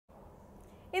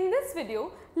In this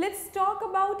video, let's talk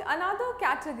about another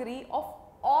category of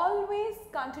always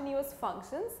continuous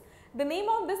functions. The name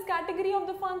of this category of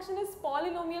the function is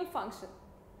polynomial function.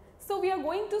 So we are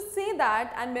going to say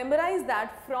that and memorize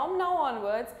that from now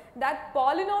onwards, that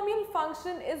polynomial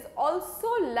function is also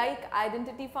like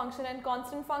identity function and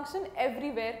constant function,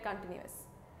 everywhere continuous.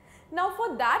 Now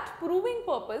for that proving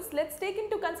purpose, let's take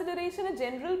into consideration a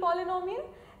general polynomial.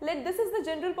 This is the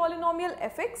general polynomial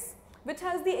fx, which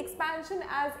has the expansion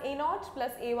as a0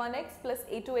 plus a1x plus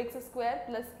a2x square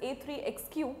plus a3x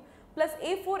cube plus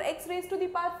a4x raised to the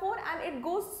power 4, and it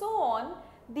goes so on.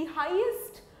 The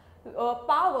highest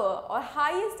power or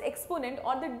highest exponent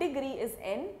or the degree is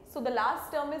n. So the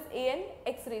last term is an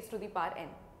x raised to the power n.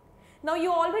 Now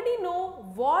you already know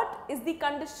what is the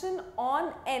condition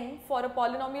on n for a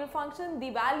polynomial function. The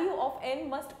value of n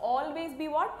must always be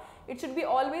what? It should be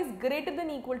always greater than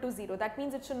equal to 0. That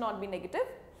means it should not be negative.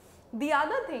 The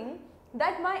other thing,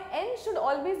 that my n should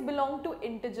always belong to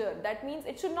integer. That means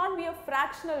it should not be a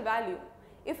fractional value.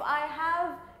 If I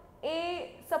have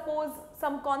suppose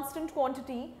some constant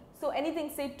quantity, so anything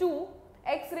say 2,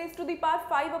 x raised to the power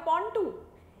 5 upon 2.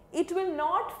 It will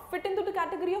not fit into the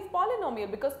category of polynomial,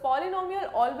 because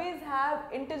polynomial always have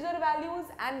integer values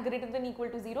and greater than equal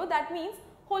to 0. That means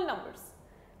whole numbers,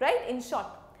 right, in short.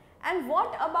 And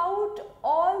what about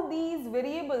all these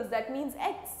variables? That means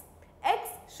x. X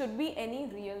should be any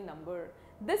real number.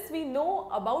 This we know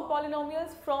about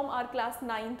polynomials from our class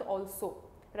 9th also,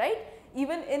 right?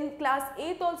 Even in class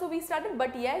 8th also we started,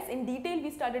 but yes, in detail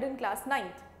we started in class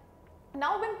 9th.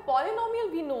 Now when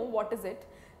polynomial, we know what is it.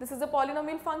 This is a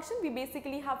polynomial function. We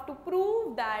basically have to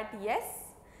prove that yes,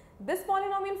 this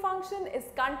polynomial function is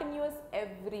continuous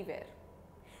everywhere.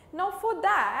 Now for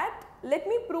that, let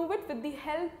me prove it with the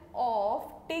help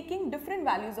of taking different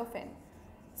values of n.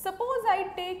 Suppose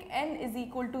I take n is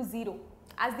equal to 0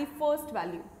 as the first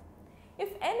value. If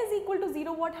n is equal to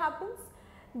 0, what happens?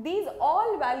 These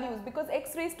all values, because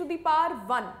x raised to the power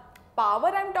 1, power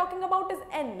I am talking about is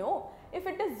n, no? If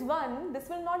it is 1, this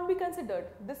will not be considered,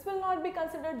 this will not be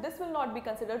considered, this will not be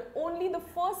considered, only the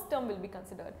first term will be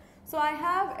considered. So I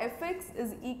have fx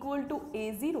is equal to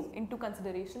a0 into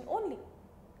consideration only.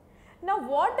 Now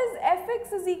what is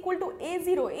fx is equal to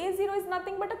a0? a0 is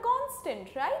nothing but a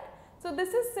constant, right? So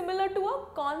this is similar to a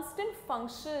constant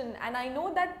function, and I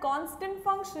know that constant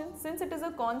function, since it is a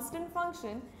constant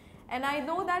function, and I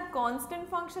know that constant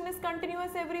function is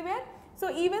continuous everywhere.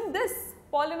 So even this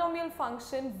polynomial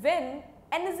function, when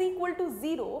n is equal to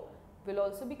 0, will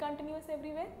also be continuous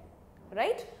everywhere,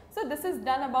 right? So this is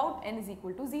done about n is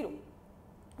equal to 0.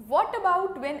 What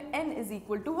about when n is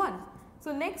equal to 1?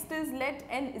 So next is let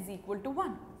n is equal to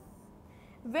 1.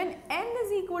 When n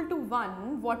is equal to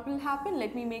 1, what will happen?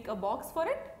 Let me make a box for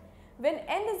it. When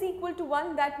n is equal to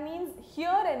 1, that means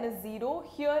here n is 0,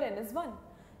 here n is 1.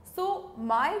 So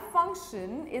my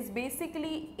function is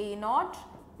basically a0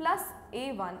 plus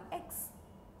a1x.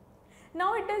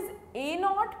 Now it is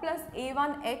a0 plus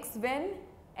a1x when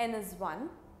n is 1.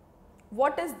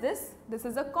 What is this? This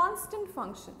is a constant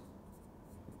function.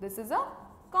 This is a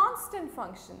constant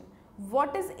function.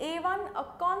 What is a1? A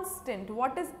constant.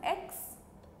 What is x?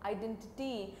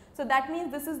 Identity. So that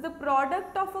means this is the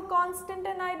product of a constant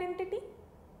and identity,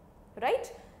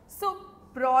 right? So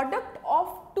product of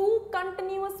two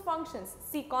continuous functions.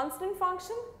 See, constant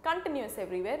function continuous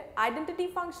everywhere, identity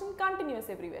function continuous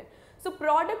everywhere. So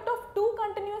product of two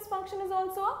continuous function is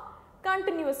also a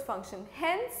continuous function.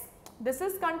 Hence, this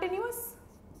is continuous.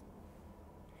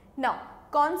 Now,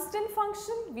 constant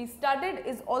function we studied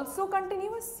is also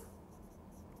continuous.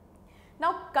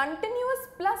 Now, continuous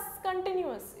plus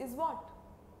continuous is what?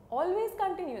 Always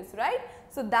continuous, right?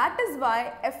 So that is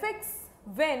why fx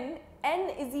when n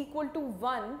is equal to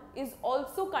 1 is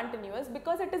also continuous,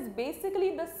 because it is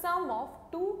basically the sum of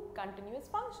two continuous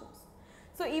functions.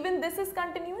 So even this is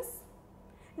continuous.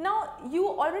 Now you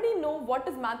already know what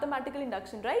is mathematical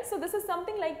induction, right? So this is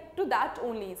something like to that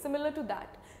only, similar to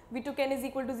that. We took n is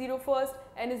equal to 0 first,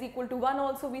 n is equal to 1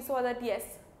 also, we saw that yes.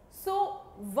 So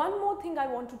one more thing I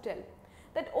want to tell,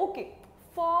 that okay,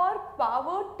 for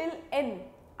power till n,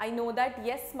 I know that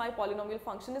yes, my polynomial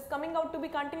function is coming out to be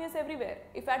continuous everywhere.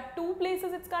 If at two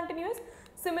places it's continuous,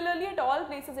 similarly at all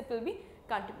places it will be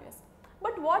continuous.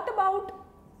 But what about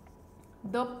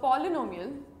the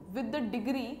polynomial with the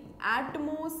degree at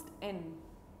most n?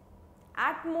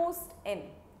 At most n.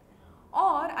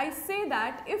 Or I say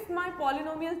that if my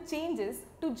polynomial changes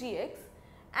to gx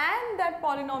and that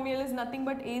polynomial is nothing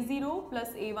but a0 plus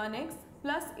a1x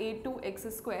plus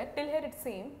a2x square, till here it's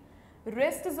same,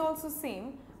 rest is also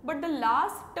same, but the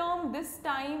last term this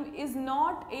time is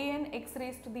not a n x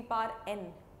raised to the power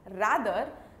n, rather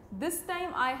This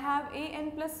time I have a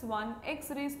n plus 1 x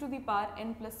raised to the power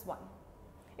n plus 1.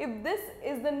 If this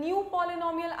is the new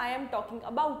polynomial I am talking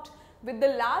about, with the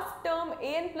last term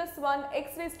a n plus 1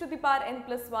 x raised to the power n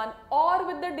plus 1 or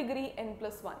with the degree n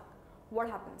plus 1, what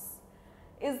happens?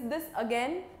 Is this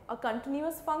again a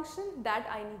continuous function? That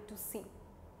I need to see.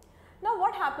 Now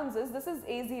what happens is, this is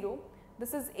a0,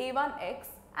 this is a1x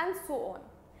and so on.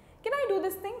 Can I do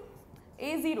this thing?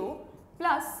 a0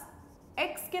 plus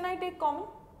x, can I take common?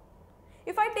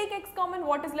 If I take x common,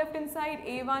 what is left inside?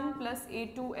 a1 plus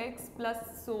a2x plus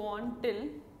so on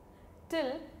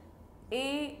till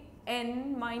a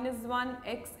n minus 1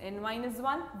 x n minus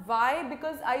 1. Why?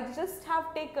 Because I just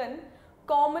have taken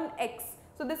common x.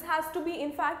 So this has to be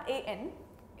in fact a n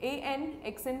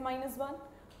x n minus 1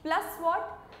 plus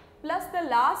what? Plus the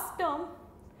last term,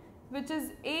 which is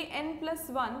a n plus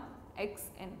 1 x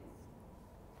n.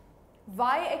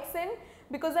 Why x n?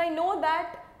 Because I know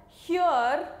that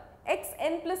here x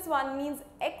n plus 1 means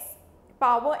x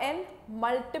power n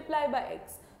multiplied by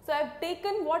x. So I have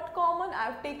taken what common? I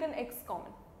have taken x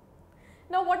common.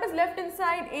 Now what is left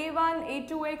inside? a1,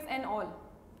 a2x and all.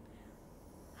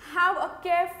 Have a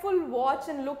careful watch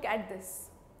and look at this.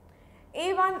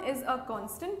 a1 is a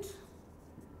constant,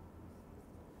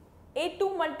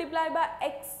 a2 multiplied by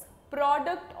x,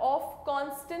 product of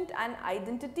constant and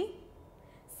identity.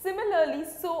 Similarly,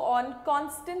 so on,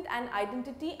 constant and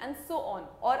identity and so on,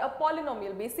 or a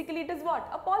polynomial. Basically, it is what?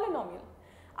 A polynomial.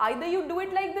 Either you do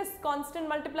it like this, constant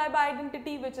multiplied by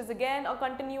identity, which is again a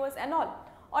continuous and all,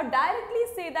 or directly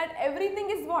say that everything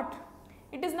is what?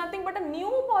 It is nothing but a new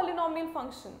polynomial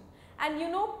function. And you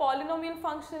know, polynomial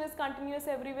function is continuous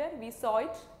everywhere. We saw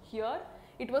it here.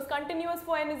 It was continuous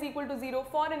for n is equal to 0,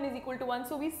 for n is equal to 1.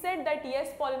 So we said that yes,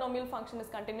 polynomial function is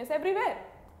continuous everywhere,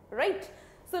 right?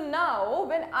 So now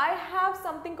when I have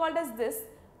something called as this,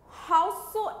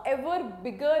 howsoever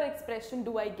bigger expression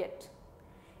do I get?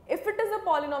 If it is a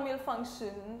polynomial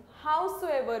function,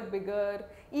 howsoever bigger,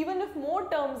 even if more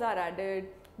terms are added,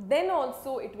 then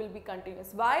also it will be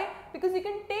continuous. Why? Because you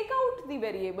can take out the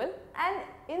variable and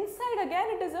inside again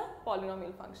it is a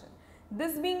polynomial function.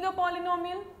 This being a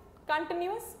polynomial,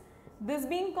 continuous, this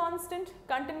being constant,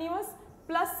 continuous,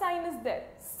 plus sign is there.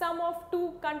 Sum of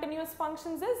two continuous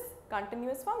functions is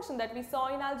continuous function that we saw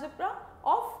in algebra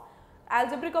of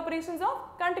algebraic operations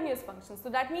of continuous functions. So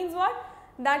that means what?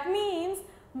 That means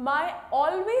my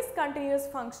always continuous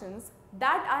functions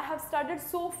that I have studied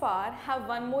so far have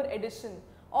one more addition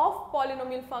of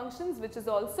polynomial functions, which is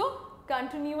also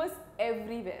continuous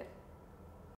everywhere.